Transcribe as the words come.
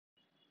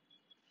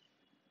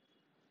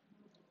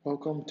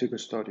Welcome to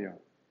Qustodio.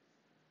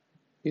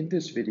 In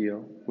this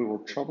video, we will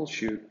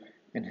troubleshoot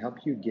and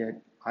help you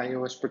get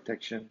iOS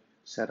protection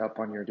set up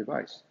on your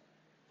device.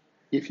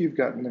 If you've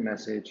gotten the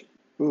message,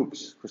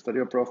 "Oops,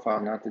 Qustodio profile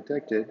not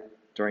detected,"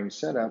 during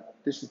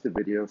setup, this is the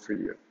video for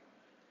you.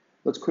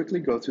 Let's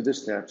quickly go through the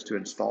steps to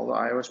install the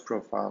iOS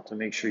profile to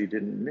make sure you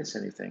didn't miss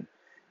anything.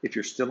 If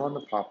you're still on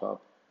the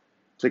pop-up,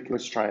 click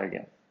Let's Try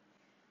Again.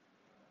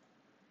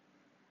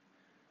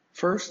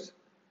 First,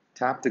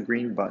 tap the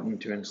green button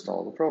to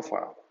install the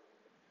profile.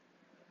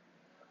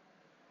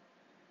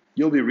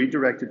 You'll be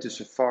redirected to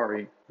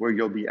Safari, where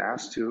you'll be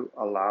asked to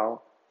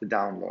allow the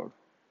download.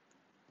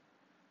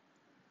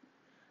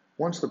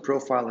 Once the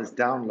profile is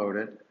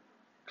downloaded,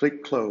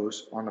 click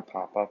Close on the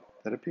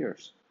pop-up that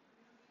appears.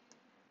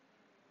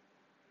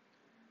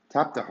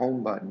 Tap the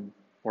Home button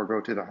or go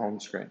to the home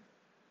screen.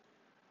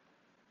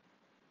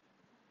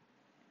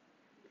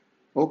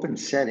 Open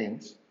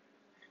Settings,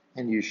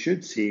 and you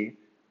should see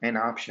an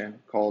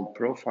option called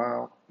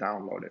Profile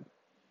Downloaded.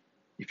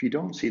 If you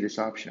don't see this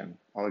option,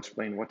 I'll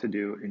explain what to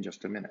do in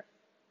just a minute.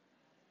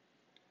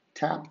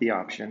 Tap the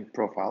option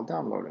Profile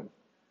Downloaded.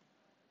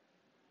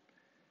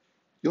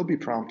 You'll be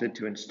prompted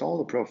to install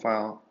the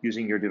profile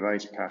using your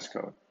device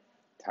passcode.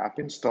 Tap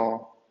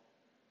Install,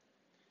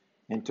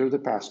 enter the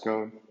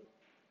passcode,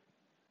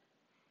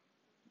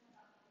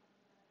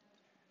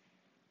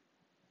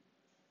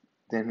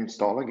 then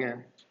install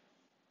again,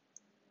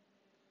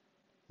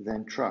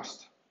 then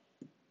Trust.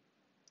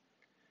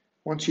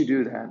 Once you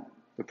do that,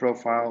 the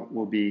profile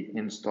will be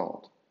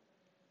installed.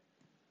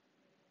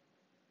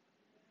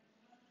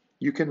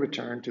 You can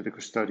return to the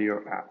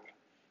Qustodio app.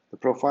 The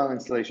profile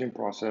installation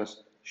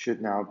process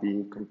should now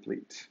be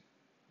complete.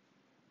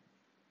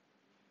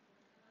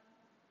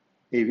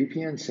 A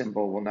VPN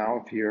symbol will now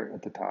appear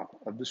at the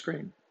top of the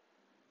screen.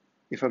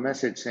 If a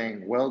message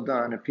saying "Well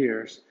done"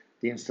 appears,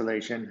 the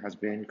installation has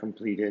been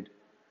completed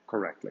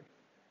correctly.